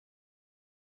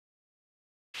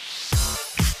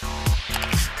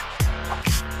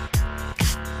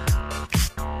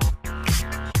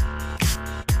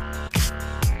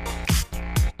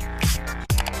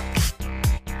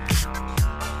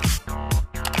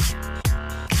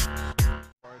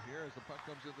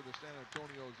comes into the San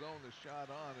Antonio zone. The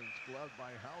shot on, and it's gloved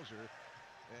by Hauser,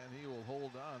 and he will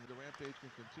hold on. The Rampage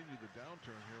can continue the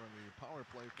downturn here on the power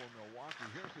play for Milwaukee.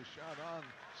 Here's the shot on,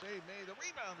 save made. The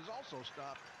rebound is also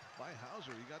stopped by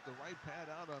Hauser. He got the right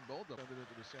pad out on both of them. Send it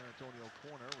into the San Antonio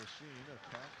corner. Racine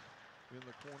attacked in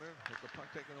the corner with the puck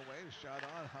taken away. The shot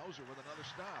on, Hauser with another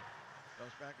stop.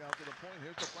 Comes back out to the point.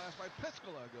 Here's the blast by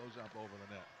Piscala, goes up over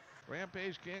the net.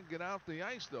 Rampage can't get out the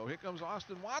ice though. Here comes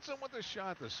Austin Watson with the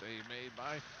shot. The save made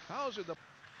by Hauser. In the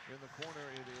corner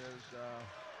it is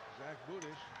Zach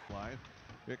Budish. Line.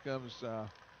 Here comes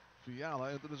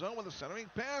Fiala into the zone with a centering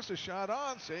pass. A shot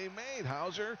on, save made.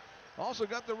 Hauser also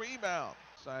got the rebound.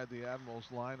 Inside the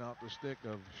Admirals line off the stick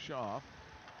of Shaw.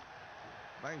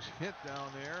 Nice hit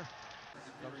down there.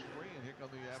 Comes free, and here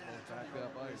come the Admirals back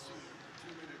up ice.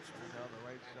 And on the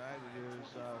right side it is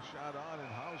shot on,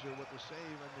 and Hauser with the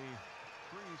save in the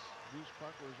crease. Goose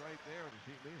puck was right there.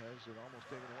 Heatley has it almost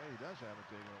taken away. He does have it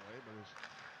taken away, but it's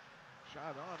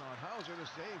shot on Hauser. The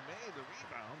save made. The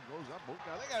rebound goes up.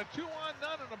 Now they got a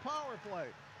 2-on-none in the power play.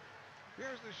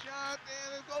 Here's the shot, and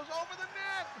it goes over the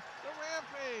net. The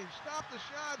Rampage stop the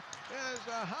shot as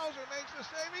Hauser makes the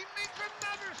save. He makes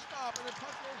another stop, and the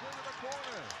puck goes into the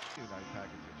corner. United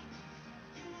packages.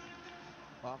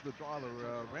 Off the draw, the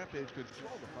Rampage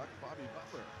control the puck. Bobby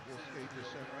Butler will skate to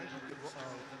center ice.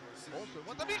 Olsen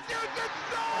with the shoots and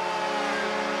scores!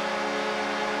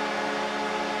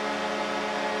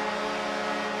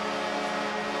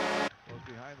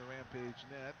 Behind the Rampage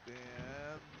net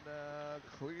and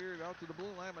cleared out to the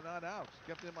blue line, but not out.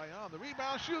 Kept in by Alm. The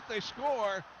rebound, shoot, they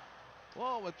score.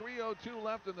 Well, with 3:02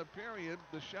 left in the period,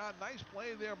 the shot, nice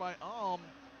play there by Alm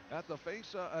at the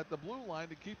face at the blue line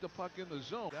to keep the puck in the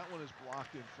zone. That one is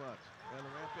blocked in front. And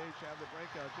the Rampage have the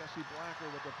breakout. Jesse Blacker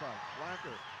with the puck.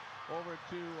 Blacker over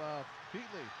to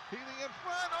Heatley. Heatley in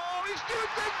front. Oh, he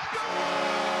shoots and scores!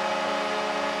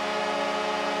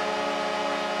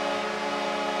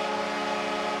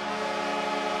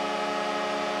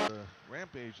 The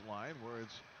Rampage line where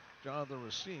it's Jonathan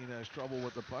Racine has trouble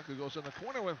with the puck. It goes in the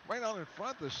corner with right out in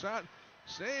front. The shot.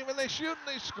 Save, and they shoot and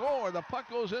they score. The puck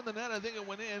goes in the net. I think it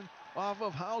went in off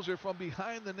of Hauser from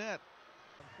behind the net.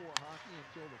 For hockey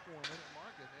until the 4-minute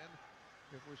mark, and then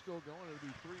if we're still going, it'll be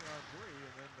 3-on-3,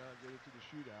 and then get it to the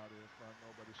shootout if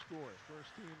nobody scores. First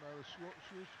team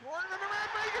scoring, and the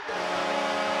Rampage.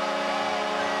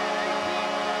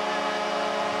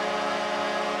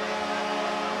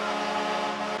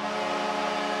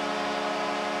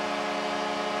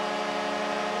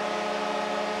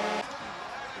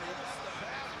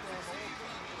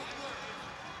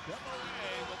 Come on.